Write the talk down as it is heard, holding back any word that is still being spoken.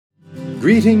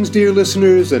Greetings, dear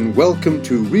listeners, and welcome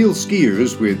to Real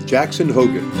Skiers with Jackson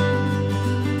Hogan.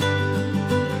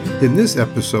 In this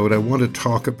episode, I want to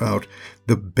talk about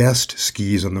the best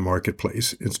skis on the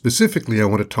marketplace. And specifically, I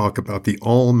want to talk about the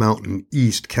All-Mountain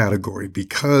East category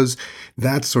because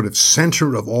that sort of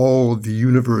center of all of the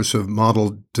universe of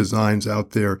model designs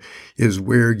out there is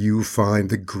where you find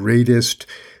the greatest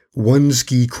one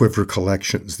ski quiver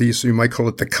collections. These, you might call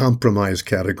it the compromise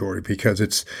category because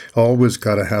it's always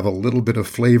got to have a little bit of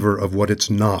flavor of what it's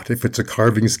not. If it's a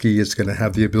carving ski, it's going to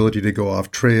have the ability to go off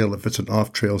trail. If it's an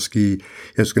off trail ski,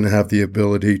 it's going to have the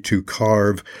ability to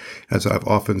carve. As I've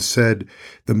often said,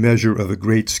 the measure of a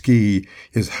great ski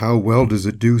is how well does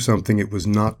it do something it was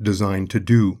not designed to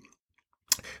do.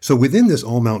 So within this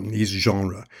All-Mountain East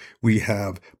genre, we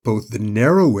have both the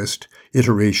narrowest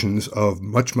iterations of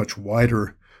much, much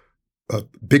wider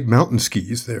big mountain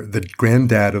skis. The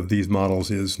granddad of these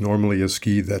models is normally a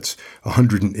ski that's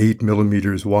 108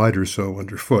 millimeters wide or so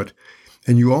underfoot.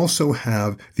 And you also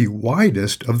have the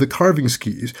widest of the carving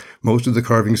skis. Most of the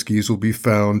carving skis will be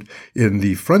found in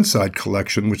the frontside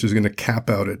collection, which is going to cap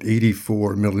out at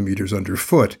 84 millimeters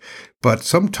underfoot. But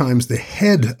sometimes the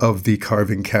head of the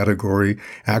carving category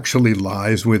actually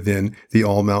lies within the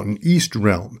All-Mountain East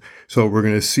realm. So we're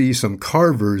going to see some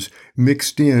carvers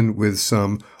mixed in with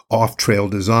some off-trail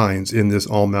designs in this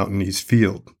All-Mountain East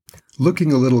field.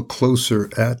 Looking a little closer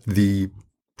at the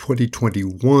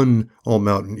 2021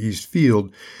 All-Mountain East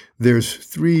field, there's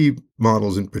three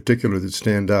models in particular that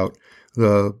stand out.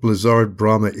 The Blizzard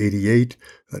Brahma 88,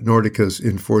 Nordica's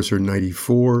Enforcer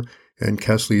 94, and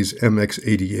Kesley's MX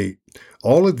 88.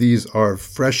 All of these are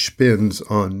fresh spins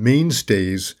on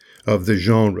mainstays of the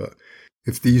genre.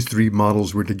 If these three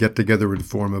models were to get together and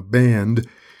form a band,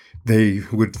 they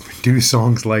would do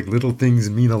songs like Little Things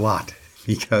Mean a Lot,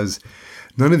 because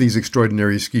none of these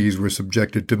extraordinary skis were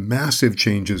subjected to massive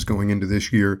changes going into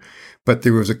this year, but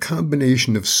there was a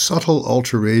combination of subtle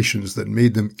alterations that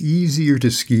made them easier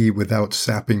to ski without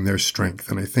sapping their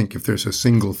strength. And I think if there's a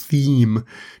single theme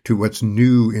to what's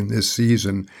new in this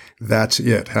season, that's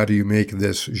it. How do you make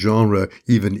this genre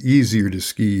even easier to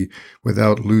ski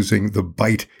without losing the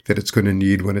bite that it's going to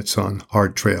need when it's on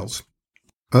hard trails?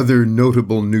 Other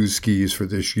notable new skis for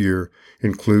this year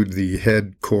include the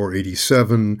Head Core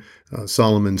 87,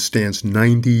 Salomon Stance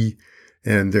 90,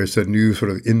 and there's a new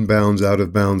sort of inbounds,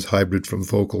 out-of-bounds hybrid from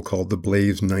Völkl called the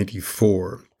Blaze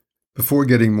 94. Before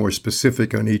getting more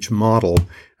specific on each model,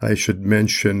 I should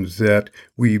mention that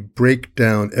we break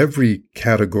down every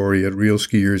category at Real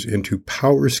Skiers into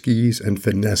power skis and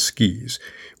finesse skis.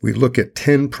 We look at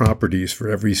 10 properties for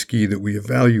every ski that we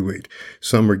evaluate.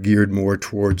 Some are geared more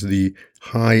towards the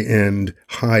high-end,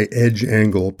 high-edge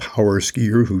angle power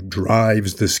skier who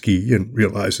drives the ski and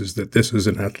realizes that this is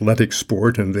an athletic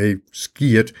sport and they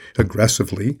ski it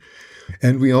aggressively.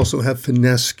 And we also have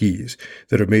finesse skis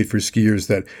that are made for skiers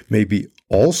that may be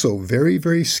also very,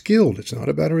 very skilled. It's not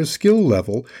a matter of skill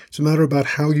level. It's a matter about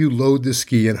how you load the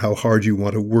ski and how hard you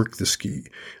want to work the ski.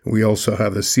 We also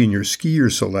have a senior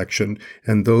skier selection,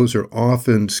 and those are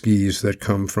often skis that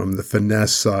come from the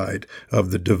finesse side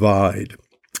of the divide.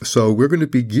 So we're going to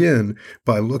begin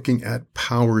by looking at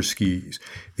power skis.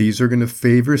 These are going to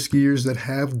favor skiers that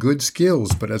have good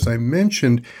skills. But as I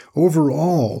mentioned,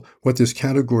 overall, what this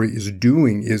category is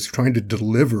doing is trying to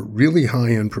deliver really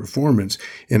high-end performance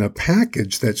in a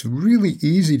package that's really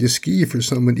easy to ski for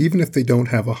someone, even if they don't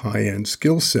have a high-end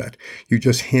skill set. You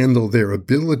just handle their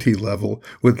ability level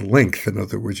with length. In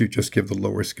other words, you just give the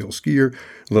lower skill skier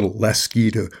a little less ski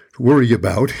to worry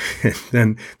about, and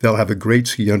then they'll have a great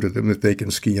ski under them that they can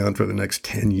ski on for the next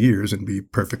 10 years and be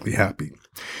perfectly happy.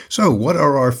 So what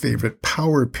are our favorite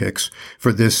power picks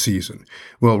for this season?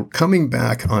 Well, coming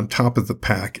back on top of the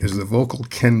pack is the Völkl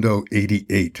Kendo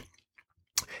 88.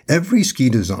 Every ski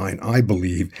design, I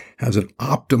believe, has an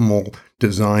optimal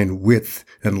design width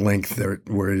and length there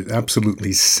where it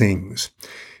absolutely sings.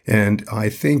 And I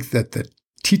think that the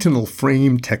Titanal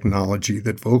frame technology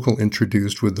that Völkl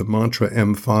introduced with the Mantra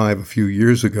M5 a few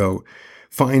years ago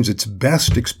finds its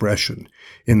best expression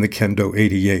in the Kendo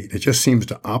 88. It just seems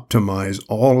to optimize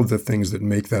all of the things that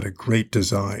make that a great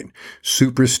design.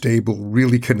 Super stable,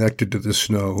 really connected to the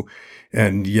snow,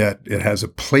 and yet it has a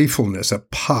playfulness, a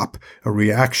pop, a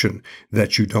reaction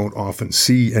that you don't often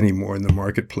see anymore in the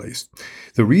marketplace.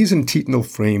 The reason Titanal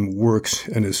frame works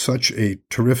and is such a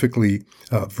terrifically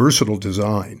versatile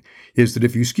design is that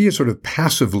if you ski it sort of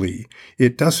passively,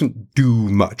 it doesn't do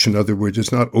much. In other words,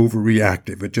 it's not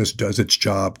overreactive. It just does its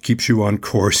job, keeps you on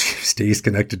course, stays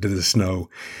connected to the snow.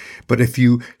 But if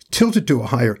you tilt it to a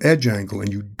higher edge angle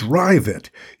and you drive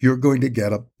it, you're going to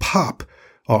get a pop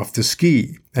off the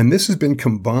ski. And this has been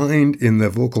combined in the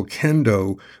Volkl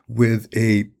Kendo with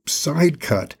a side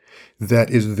cut that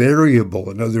is variable.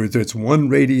 In other words, it's one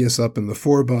radius up in the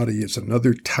forebody, it's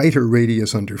another tighter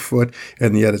radius underfoot,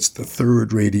 and yet it's the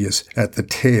third radius at the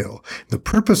tail. The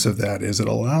purpose of that is it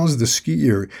allows the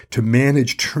skier to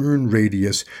manage turn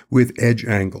radius with edge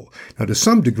angle. Now, to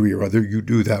some degree or other, you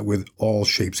do that with all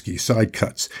shape ski side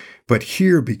cuts. But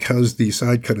here, because the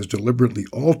side cut is deliberately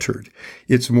altered,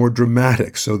 it's more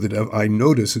dramatic, so that I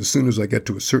notice as soon as I get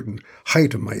to a certain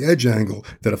height of my edge angle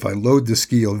that if I load the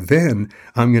ski, then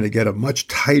I'm going to get a much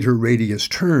tighter radius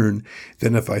turn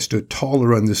than if I stood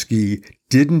taller on the ski,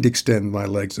 didn't extend my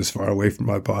legs as far away from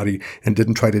my body, and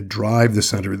didn't try to drive the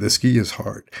center of the ski as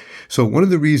hard. So one of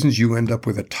the reasons you end up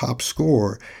with a top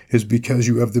score is because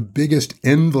you have the biggest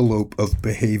envelope of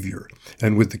behavior.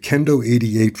 And with the Kendo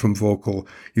 88 from Volkl,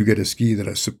 you get a ski that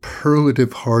has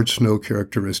superlative hard snow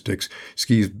characteristics,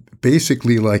 skis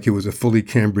basically like it was a fully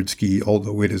cambered ski,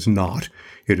 although it is not.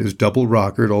 It is double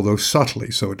rockered, although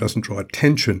subtly, so it doesn't draw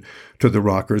attention to the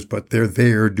rockers, but they're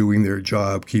there doing their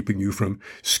job, keeping you from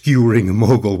skewering a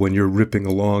mogul when you're ripping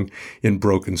along in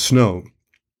broken snow.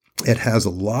 It has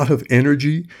a lot of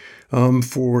energy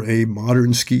for a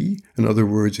modern ski. In other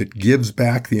words, it gives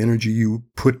back the energy you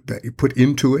put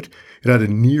into it. It had a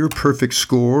near perfect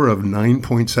score of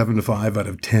 9.75 out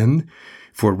of 10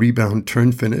 for rebound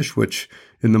turn finish, which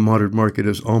in the modern market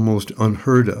is almost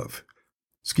unheard of.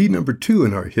 Ski number 2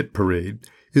 in our hit parade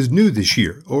is new this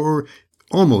year, or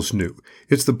almost new.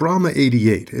 It's the Brahma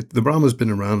 88. The Brahma's been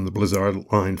around in the Blizzard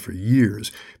line for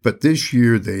years, but this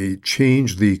year they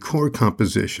changed the core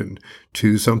composition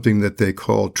to something that they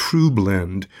call True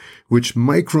Blend, which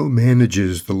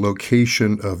micromanages the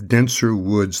location of denser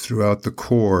woods throughout the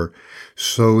core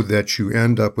so that you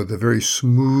end up with a very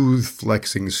smooth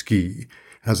flexing ski.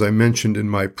 As I mentioned in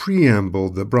my preamble,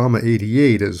 the Brahma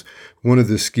 88 is one of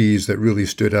the skis that really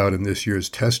stood out in this year's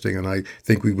testing, and I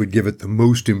think we would give it the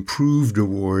most improved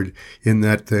award in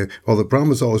that while the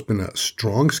Brahma's always been a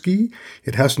strong ski,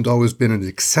 it hasn't always been an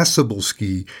accessible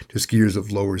ski to skiers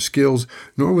of lower skills,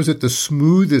 nor was it the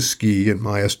smoothest ski, in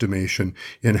my estimation,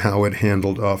 in how it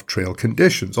handled off-trail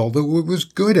conditions, although it was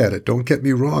good at it. Don't get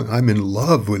me wrong. I'm in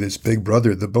love with its big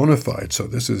brother, the Bonafide, so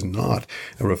this is not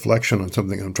a reflection on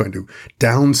something I'm trying to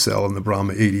downsell in the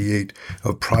Brahma 88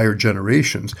 of prior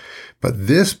generations. But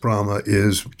this Brahma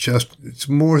is it's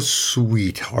more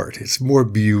sweetheart. It's more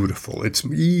beautiful. It's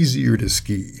easier to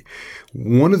ski.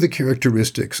 One of the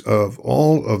characteristics of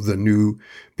all of the new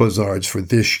Blizzards for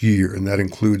this year, and that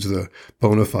includes the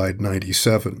Bonafide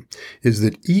 97, is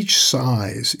that each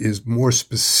size is more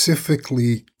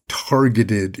specifically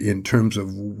targeted in terms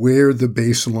of where the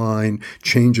baseline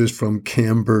changes from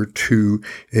camber to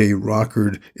a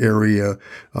rockered area.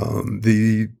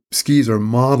 The skis are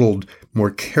modeled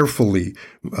more carefully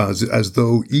as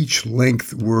though each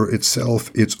length were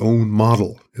itself its own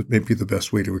model. It may be the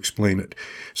best way to explain it.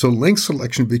 So length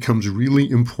selection becomes really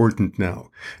important now,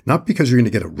 not because you're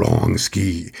going to get a wrong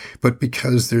ski, but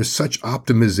because there's such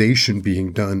optimization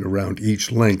being done around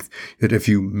each length that if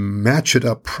you match it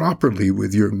up properly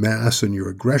with your mass and your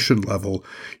aggression level,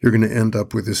 you're going to end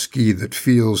up with a ski that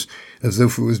feels as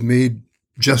if it was made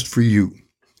just for you.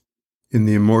 In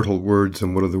the immortal words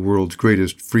of one of the world's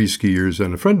greatest free skiers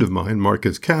and a friend of mine,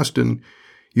 Marcus Kasten,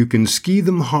 you can ski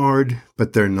them hard,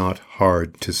 but they're not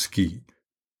hard to ski.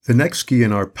 The next ski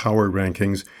in our power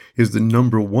rankings is the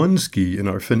number 1 ski in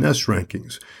our finesse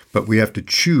rankings, but we have to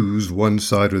choose one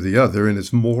side or the other, and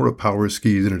it's more a power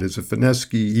ski than it is a finesse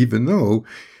ski, even though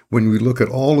when we look at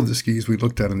all of the skis we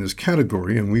looked at in this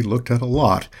category, and we looked at a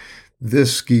lot,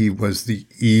 this ski was the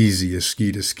easiest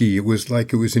ski to ski. It was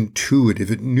like it was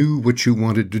intuitive. It knew what you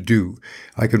wanted to do.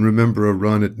 I can remember a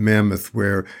run at Mammoth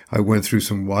where I went through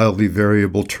some wildly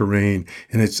variable terrain,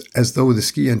 and it's as though the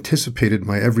ski anticipated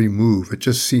my every move. It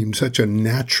just seemed such a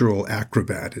natural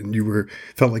acrobat, and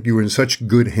felt like you were in such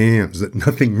good hands that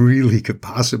nothing really could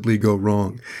possibly go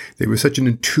wrong. They were such an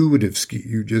intuitive ski.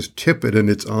 You just tip it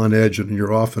and it's on edge and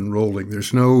you're off and rolling.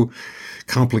 There's no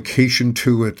complication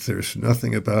to it. There's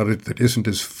nothing about it that isn't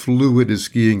as fluid as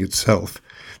skiing itself.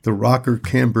 The rocker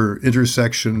camber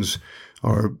intersections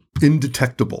are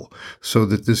indetectable so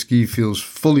that the ski feels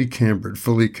fully cambered,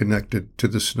 fully connected to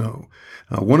the snow.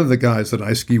 One of the guys that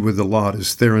I ski with a lot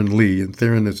is Theron Lee, and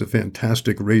Theron is a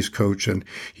fantastic race coach, and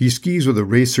he skis with a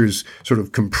racer's sort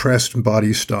of compressed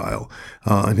body style,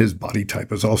 and his body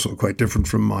type is also quite different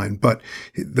from mine. But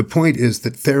the point is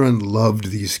that Theron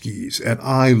loved these skis, and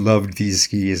I loved these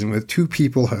skis, and with two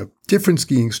people have different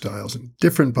skiing styles and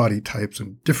different body types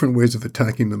and different ways of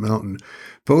attacking the mountain,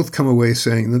 both come away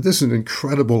saying that this is an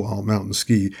incredible all-mountain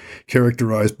ski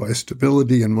characterized by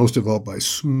stability and most of all by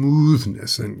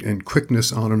smoothness and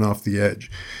quickness on and off the edge.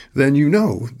 Then you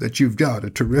know that you've got a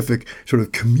terrific sort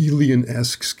of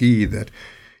chameleon-esque ski that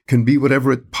can be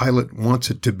whatever a pilot wants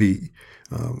it to be.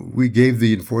 We gave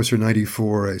the Enforcer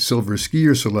 94 a silver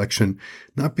skier selection,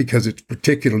 not because it's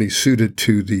particularly suited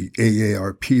to the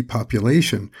AARP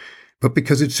population, but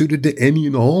because it's suited to any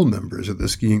and all members of the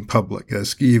skiing public, a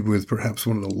ski with perhaps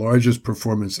one of the largest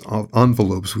performance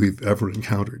envelopes we've ever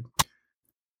encountered.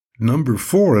 Number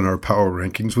 4 in our power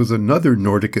rankings was another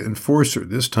Nordica Enforcer,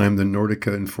 this time the Nordica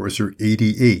Enforcer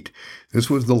 88. This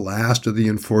was the last of the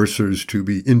Enforcers to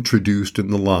be introduced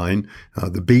in the line,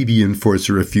 the baby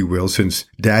Enforcer, if you will, since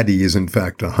Daddy is in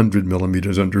fact 100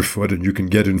 millimeters underfoot, and you can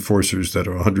get Enforcers that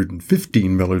are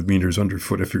 115 millimeters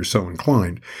underfoot if you're so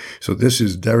inclined. So this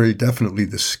is very definitely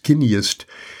the skinniest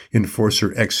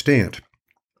Enforcer extant.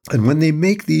 And when they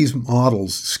make these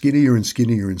models skinnier and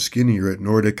skinnier and skinnier at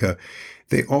Nordica,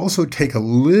 they also take a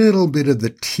little bit of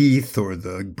the teeth or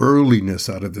the burliness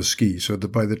out of the ski, so that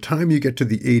by the time you get to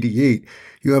the 88,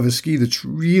 you have a ski that's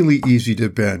really easy to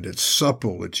bend. It's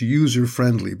supple, it's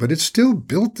user-friendly, but it's still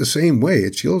built the same way.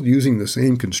 It's still using the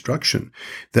same construction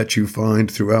that you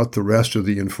find throughout the rest of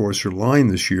the Enforcer line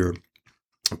this year.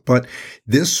 But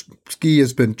this ski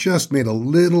has been just made a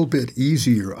little bit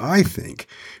easier, I think,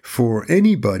 for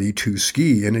anybody to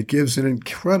ski, and it gives an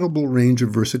incredible range of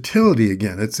versatility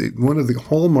again. It's one of the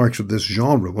hallmarks of this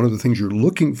genre. One of the things you're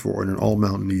looking for in an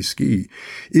all-mountain east ski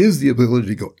is the ability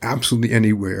to go absolutely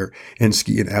anywhere and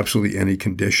ski in absolutely any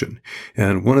condition.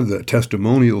 And one of the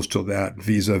testimonials to that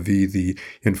vis-a-vis the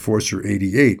Enforcer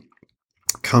 88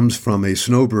 comes from a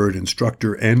snowbird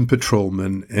instructor and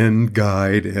patrolman and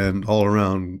guide and all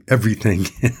around everything,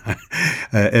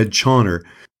 Ed Chauner.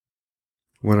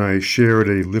 When I shared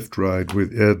a lift ride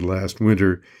with Ed last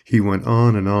winter, he went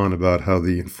on and on about how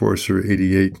the Enforcer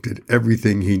 88 did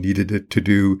everything he needed it to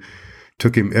do,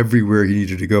 took him everywhere he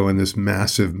needed to go on this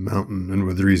massive mountain, and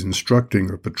whether he's instructing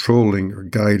or patrolling or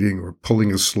guiding or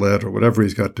pulling a sled or whatever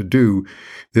he's got to do,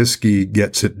 this ski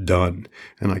gets it done.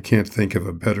 And I can't think of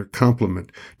a better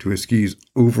compliment to a ski's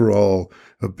overall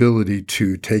ability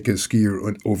to take a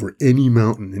skier over any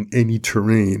mountain in any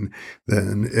terrain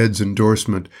than Ed's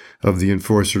endorsement of the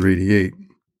Enforcer 88.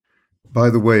 By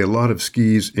the way, a lot of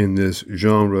skis in this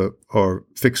genre are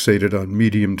fixated on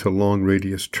medium to long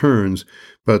radius turns,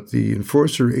 but the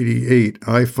Enforcer 88,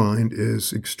 I find,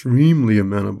 is extremely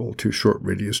amenable to short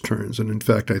radius turns. And in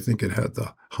fact, I think it had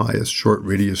the highest short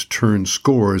radius turn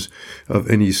scores of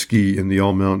any ski in the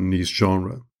all-mountain east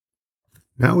genre.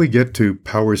 Now we get to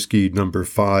power ski number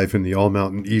 5 in the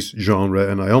all-mountain east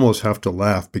genre, and I almost have to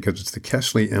laugh because it's the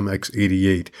Kesley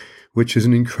MX88, which is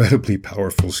an incredibly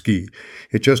powerful ski.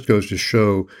 It just goes to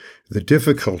show the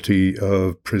difficulty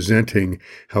of presenting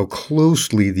how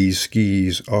closely these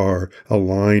skis are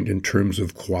aligned in terms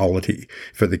of quality.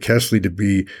 For the Kesley to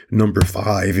be number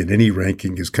 5 in any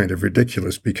ranking is kind of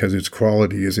ridiculous because its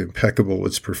quality is impeccable,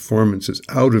 its performance is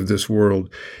out of this world,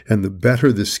 and the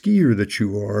better the skier that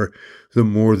you are, the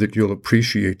more that you'll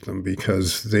appreciate them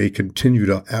because they continue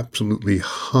to absolutely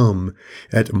hum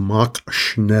at Mach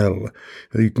Schnell.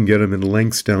 You can get them in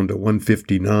lengths down to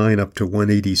 159 up to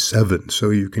 187, so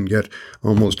you can get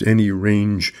almost any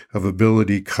range of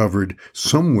ability covered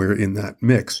somewhere in that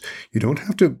mix. You don't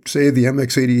have to say the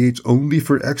MX88's only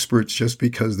for experts just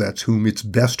because that's whom it's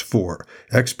best for.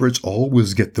 Experts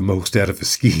always get the most out of a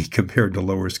ski compared to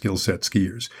lower skill set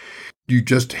skiers. You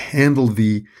just handle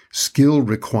the skill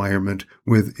requirement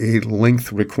with a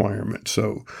length requirement.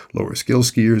 So lower skill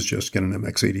skiers just get an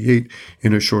MX88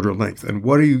 in a shorter length. And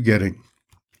what are you getting?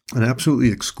 An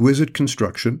absolutely exquisite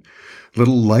construction, a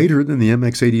little lighter than the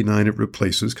MX89 it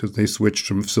replaces because they switched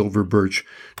from silver birch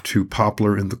to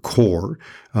poplar in the core,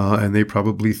 and they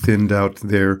probably thinned out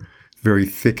their very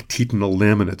thick titanal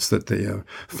laminates that they are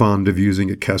fond of using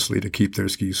at Kesley to keep their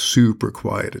skis super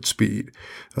quiet at speed.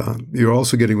 You're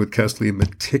also getting with Kesley a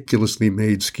meticulously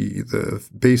made ski. The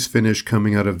base finish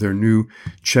coming out of their new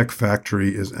Czech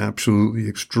factory is absolutely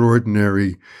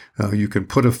extraordinary. You can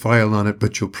put a file on it,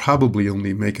 but you'll probably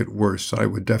only make it worse. I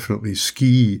would definitely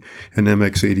ski an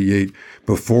MX88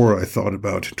 before I thought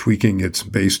about tweaking its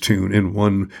base tune in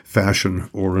one fashion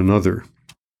or another.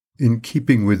 In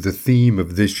keeping with the theme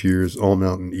of this year's All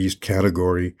Mountain East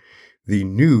category, the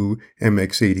new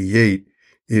MX88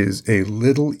 is a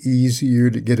little easier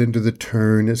to get into the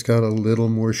turn. It's got a little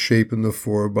more shape in the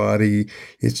forebody.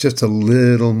 It's just a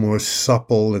little more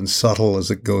supple and subtle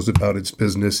as it goes about its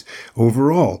business.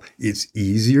 Overall, it's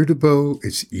easier to bow.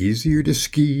 It's easier to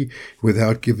ski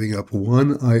without giving up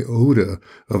one iota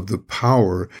of the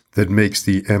power that makes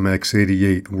the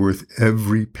MX88 worth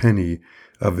every penny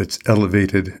of its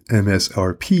elevated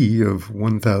MSRP of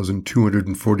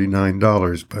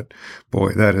 $1,249. But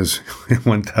boy, that is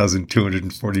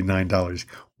 $1,249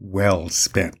 well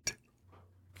spent.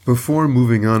 Before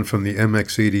moving on from the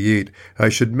MX88, I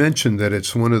should mention that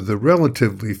it's one of the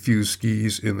relatively few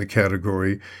skis in the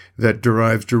category that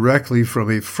derives directly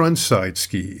from a frontside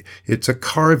ski. It's a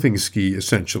carving ski,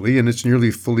 essentially, and its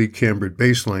nearly fully cambered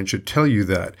baseline should tell you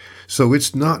that. So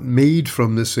it's not made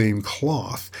from the same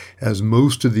cloth as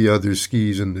most of the other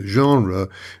skis in the genre,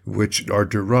 which are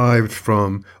derived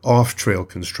from off-trail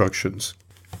constructions.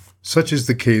 Such is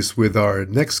the case with our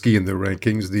next ski in the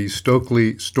rankings, the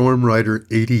Stöckli Stormrider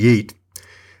 88.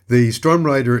 The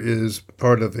Stormrider is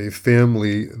part of a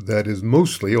family that is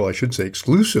mostly, I should say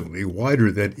exclusively,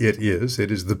 wider than it is. It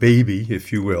is the baby,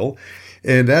 if you will.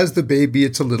 And as the baby,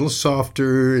 it's a little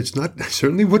softer. It's not, I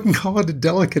certainly wouldn't call it a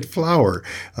delicate flower.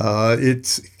 It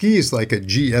skis like a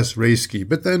GS race ski,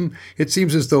 but then it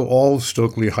seems as though all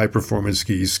Stöckli high-performance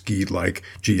skis ski like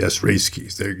GS race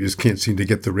skis. They just can't seem to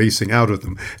get the racing out of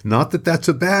them. Not that that's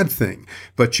a bad thing,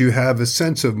 but you have a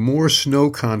sense of more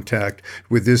snow contact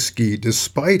with this ski,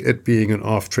 despite it being an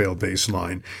off-trail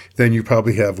baseline, than you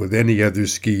probably have with any other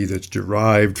ski that's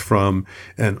derived from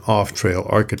an off-trail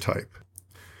archetype.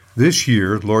 This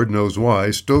year, Lord knows why,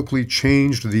 Stöckli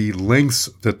changed the lengths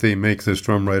that they make the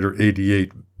Stormrider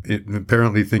 88,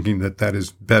 apparently thinking that that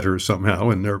is better somehow,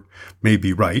 and they're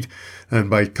maybe right. And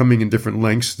by coming in different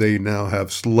lengths, they now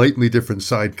have slightly different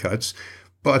side cuts.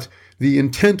 But the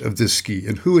intent of this ski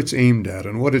and who it's aimed at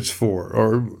and what it's for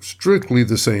are strictly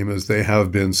the same as they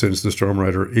have been since the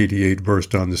Stormrider 88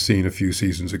 burst on the scene a few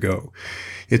seasons ago.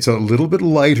 It's a little bit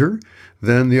lighter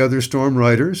than the other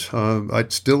Stormriders.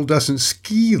 It still doesn't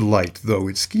ski light, though.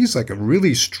 It skis like a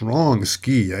really strong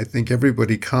ski. I think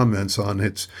everybody comments on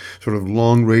its sort of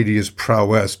long radius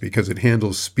prowess because it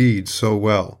handles speed so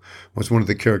well. What's one of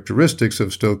the characteristics of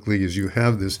Stöckli is you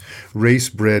have this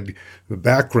race-bred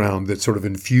background that sort of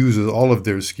infuses all of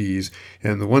their skis,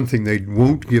 and the one thing they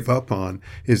won't give up on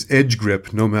is edge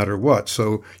grip no matter what.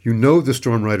 So you know the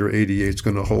Stormrider 88 is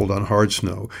going to hold on hard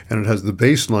snow, and it has the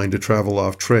baseline to travel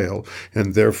off trail,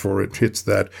 and therefore it hits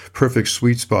that perfect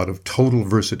sweet spot of total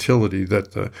versatility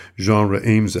that the genre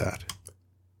aims at.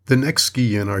 The next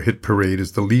ski in our hit parade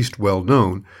is the least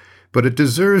well-known, but it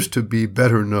deserves to be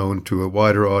better known to a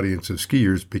wider audience of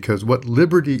skiers because what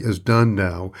Liberty has done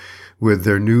now with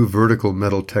their new vertical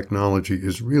metal technology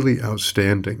is really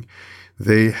outstanding.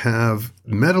 They have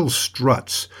metal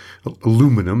struts,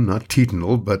 aluminum, not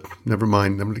titanal, but never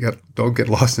mind, don't get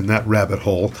lost in that rabbit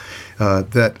hole,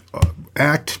 that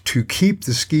act to keep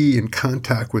the ski in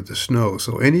contact with the snow.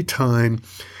 So anytime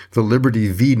the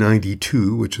Liberty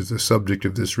V92, which is the subject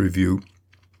of this review,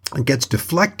 gets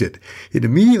deflected, it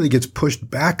immediately gets pushed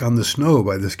back on the snow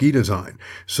by the ski design,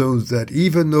 so that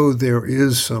even though there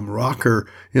is some rocker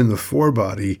in the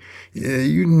forebody,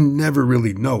 you never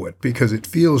really know it because it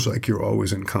feels like you're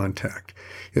always in contact.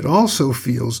 It also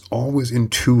feels always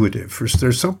intuitive.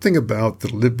 There's something about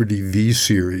the Liberty V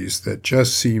series that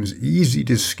just seems easy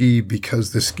to ski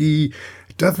because the ski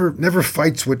never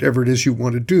fights whatever it is you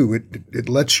want to do. It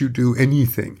lets you do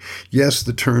anything. Yes,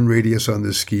 the turn radius on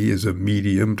this ski is a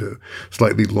medium to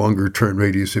slightly longer turn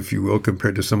radius, if you will,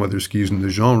 compared to some other skis in the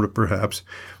genre, perhaps.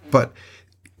 But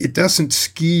it doesn't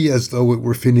ski as though it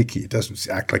were finicky. It doesn't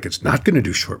act like it's not going to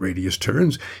do short radius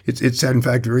turns. It's in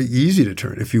fact very easy to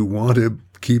turn. If you want to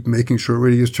keep making short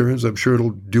radius turns, I'm sure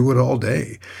it'll do it all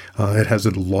day. It has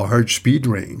a large speed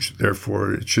range.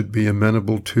 Therefore, it should be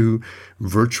amenable to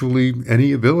virtually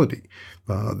any ability.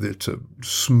 It's a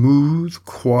smooth,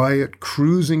 quiet,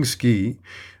 cruising ski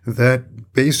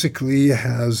that basically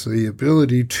has the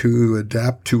ability to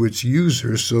adapt to its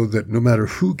user so that no matter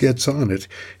who gets on it,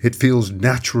 it feels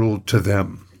natural to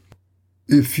them.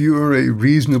 If you're a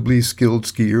reasonably skilled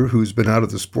skier who's been out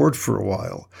of the sport for a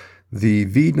while, the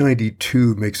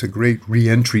V92 makes a great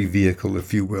re-entry vehicle,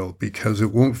 if you will, because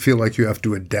it won't feel like you have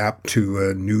to adapt to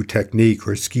a new technique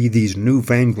or ski these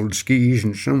newfangled skis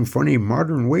in some funny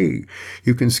modern way.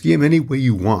 You can ski them any way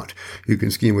you want. You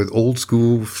can ski them with old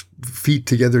school feet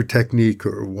together technique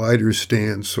or wider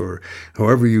stance or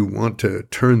however you want to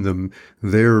turn them,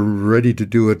 they're ready to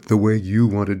do it the way you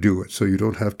want to do it. So you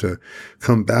don't have to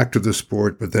come back to the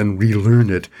sport but then relearn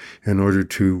it in order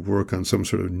to work on some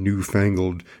sort of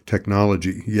newfangled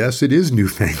technology. Yes, it is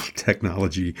newfangled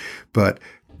technology, but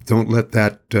don't let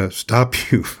that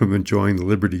stop you from enjoying the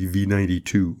Liberty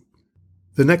V92.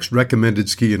 The next recommended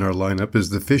ski in our lineup is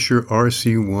the Fischer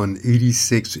RC1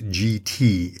 86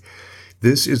 GT.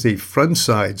 This is a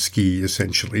frontside ski,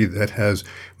 essentially, that has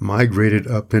migrated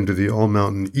up into the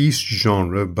all-mountain East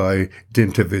genre by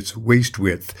dint of its waist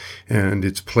width and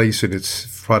its place in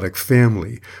its product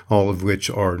family, all of which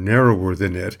are narrower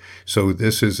than it. So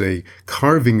this is a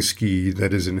carving ski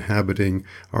that is inhabiting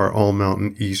our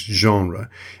all-mountain East genre.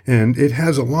 And it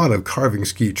has a lot of carving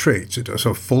ski traits. It is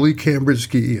a fully cambered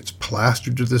ski. It's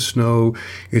plastered to the snow.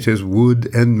 It has wood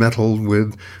and metal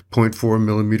with 0.4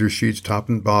 millimeter sheets top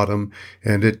and bottom.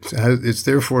 And it's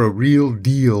therefore a real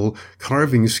deal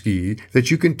carving ski that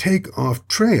you can take off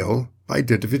trail by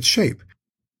dint of its shape.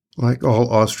 Like all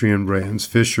Austrian brands,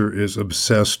 Fischer is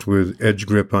obsessed with edge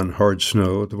grip on hard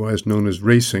snow, otherwise known as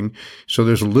racing, so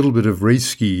there's a little bit of race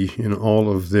ski in all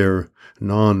of their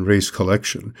non-race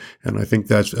collection. And I think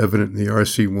that's evident in the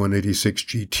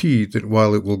RC186 GT, that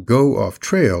while it will go off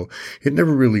trail, it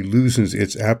never really loses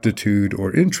its aptitude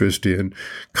or interest in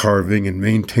carving and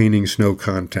maintaining snow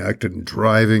contact and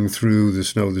driving through the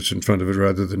snow that's in front of it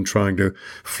rather than trying to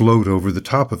float over the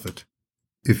top of it.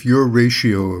 If your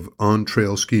ratio of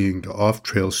on-trail skiing to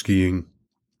off-trail skiing,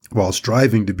 while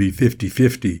striving to be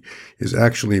 50-50, is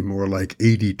actually more like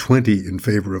 80-20 in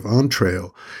favor of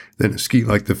on-trail, then a ski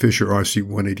like the Fischer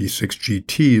RC186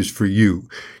 GT is for you,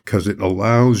 because it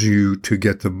allows you to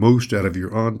get the most out of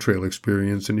your on-trail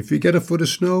experience. And if you get a foot of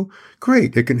snow,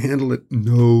 great, it can handle it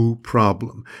no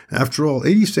problem. After all,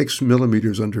 86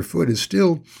 millimeters underfoot is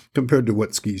still, compared to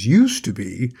what skis used to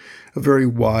be, a very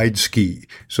wide ski.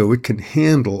 So it can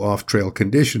handle off-trail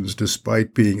conditions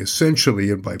despite being essentially,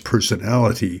 and by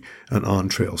personality, an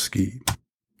on-trail ski.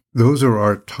 Those are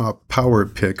our top power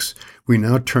picks. We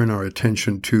now turn our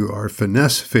attention to our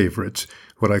finesse favorites,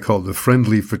 what I call the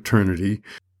friendly fraternity.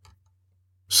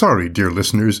 Sorry, dear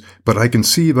listeners, but I can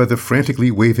see by the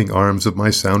frantically waving arms of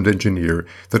my sound engineer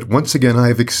that once again I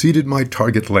have exceeded my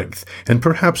target length and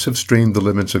perhaps have strained the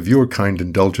limits of your kind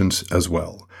indulgence as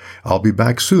well. I'll be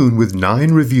back soon with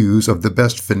 9 reviews of the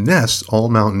best finesse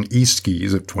all-mountain East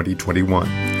skis of 2021.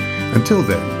 Until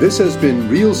then, this has been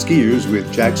Real Skiers with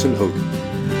Jackson Hogan.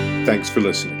 Thanks for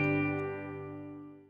listening.